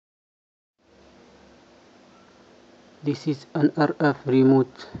This is an RF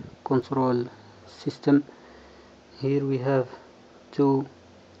remote control system. Here we have two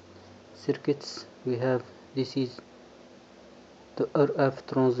circuits. This is the RF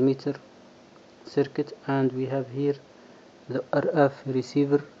transmitter circuit, and we have here the RF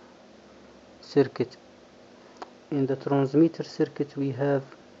receiver circuit. In the transmitter circuit we have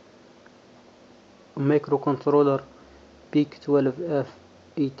a microcontroller PIC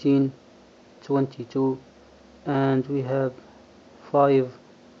 12F1822, and we have 5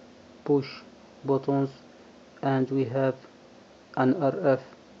 push buttons, and we have an RF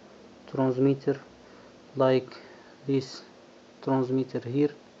transmitter like this transmitter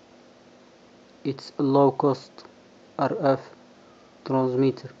here. It's a low cost RF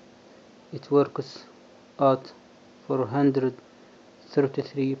transmitter. It works at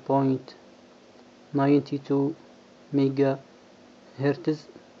 433.92 megahertz.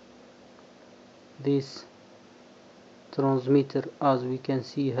 This transmitter, as we can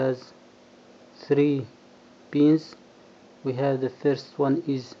see, has 3 pins. We have the first one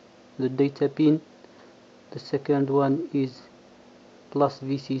is the data pin, the second one is plus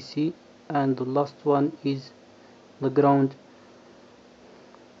VCC, and the last one is the ground.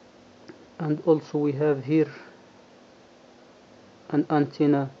 And also we have here an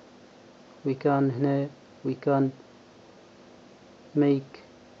antenna. We can make,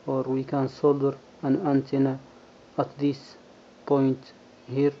 or we can solder an antenna at this point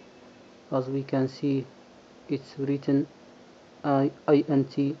here. As we can see, it's written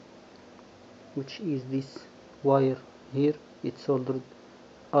INT, which is this wire here. It's soldered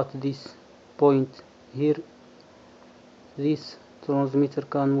at this point here. This transmitter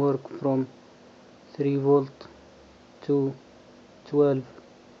can work from 3 volt to 12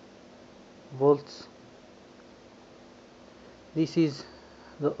 volts. This is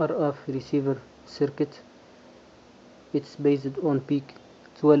the RF receiver circuit. It's based on PIC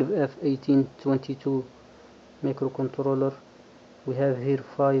 12F1822 microcontroller. We have here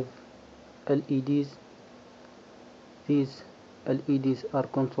 5 LEDs. These LEDs are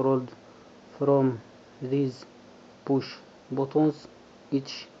controlled from these push buttons.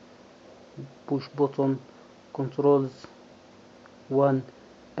 Each push button controls one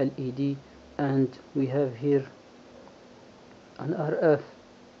LED, and we have here an RF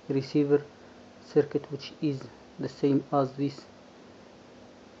receiver circuit, which is the same as this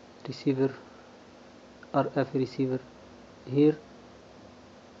receiver, RF receiver here.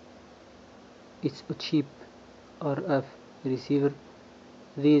 It's a cheap RF receiver.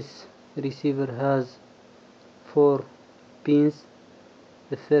 This receiver has 4 pins.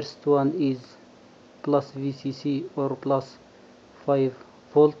 The first one is plus VCC, or plus 5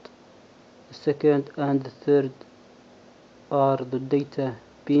 volt. The second and the third are the data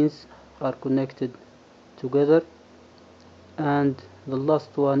pins, are connected together, and the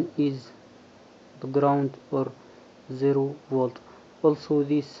last one is the ground, or 0 volt. Also,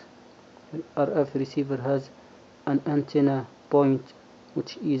 this RF receiver has an antenna point,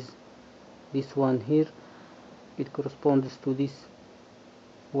 which is this one here. It corresponds to this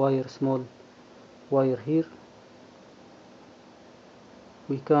wire, small wire here.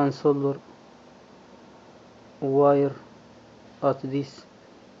 We can solder a wire at this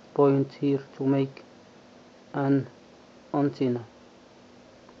point here to make an antenna.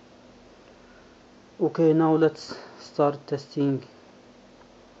 Okay, now let's start testing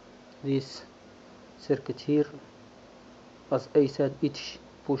this circuit here. As I said, each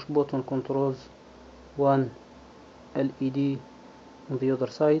push button controls one LED on the other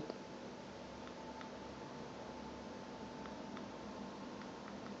side.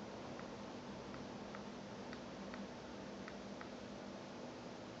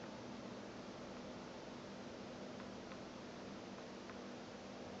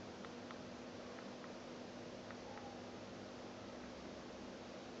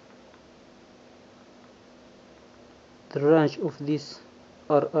 The range of this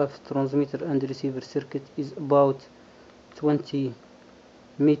RF transmitter and receiver circuit is about 20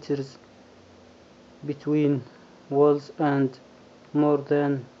 meters between walls, and more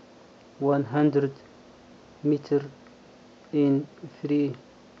than 100 meters in free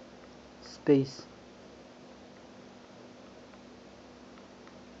space.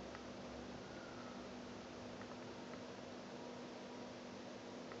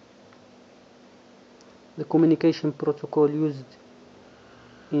 The communication protocol used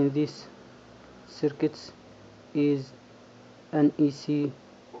in these circuits is NEC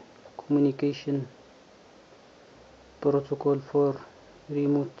communication protocol for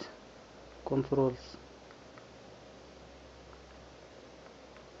remote controls.